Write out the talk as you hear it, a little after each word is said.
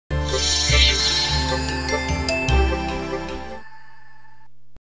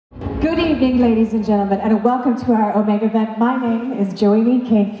evening, ladies and gentlemen, and welcome to our Omega event. My name is Joey Mead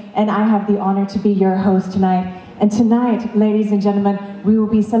King, and I have the honor to be your host tonight. And tonight, ladies and gentlemen, we will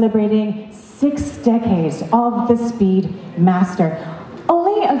be celebrating 6 decades of the Speedmaster.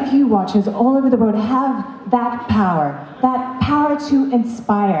 Only a few watches all over the world have that power to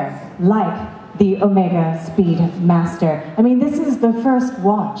inspire, like the Omega Speedmaster. I mean, this is the first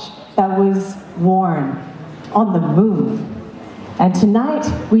watch that was worn on the moon. And tonight,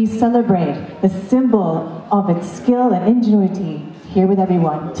 we celebrate the symbol of its skill and ingenuity here with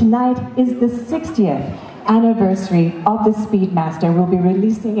everyone. Tonight is the 60th anniversary of the Speedmaster.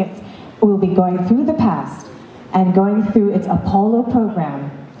 We'll be going through the past and going through its Apollo program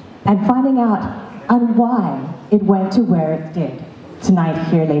and finding out on why it went to where it did tonight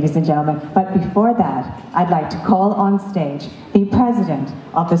here, ladies and gentlemen. But before that, I'd like to call on stage the president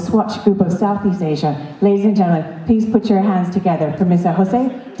of the Swatch Group of Southeast Asia. Ladies and gentlemen, please put your hands together for Mr. Jose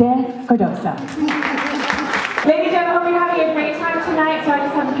de Cardosa. Ladies and gentlemen, I hope you're having a great time tonight. So I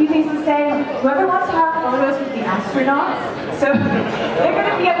just have a few things to say. Whoever wants to have photos with the astronauts, so they're going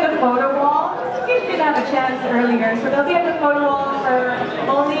to be at the photo wall. You didn't have a chance earlier, so they'll be at the photo wall for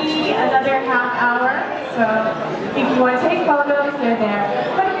only another half hour. So if you want to take photos, they're there.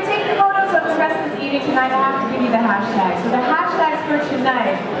 But if you take the photos of the rest of this evening tonight, I have to give you the hashtags. So the hashtags for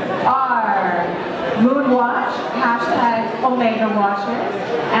tonight are Moonwatch, hashtag Omega Watchers,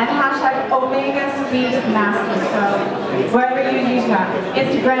 and hashtag Omega Speedmaster. So wherever you use that,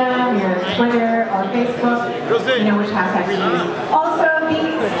 Instagram, your Twitter, or Facebook, you know which hashtag to use. Also,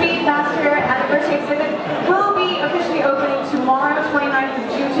 the Speedmaster anniversary exhibit will be officially opening tomorrow, 29th of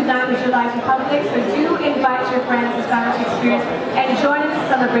June to 9th of July to public. So do invite your friends and family to experience and join in the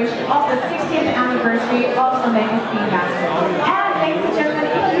celebration of the 60th anniversary of Omega Speedmaster. And ladies and gentlemen,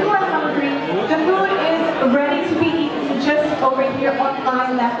 if you are hungry, the food is ready to be eaten just over here on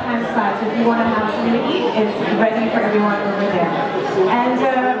my left-hand side. So if you want to have something to eat, it's ready for everyone over there.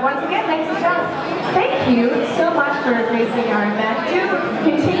 And once again, ladies and gentlemen, thank you so much for gracing our event. Do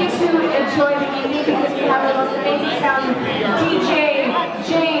continue to enjoy the evening because we have the most amazing sound. DJ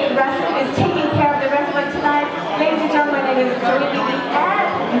Jane Rustin is taking care of the rest of us tonight. Ladies and gentlemen, it is Joey Mead,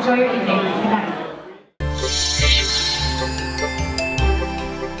 and enjoy your evening.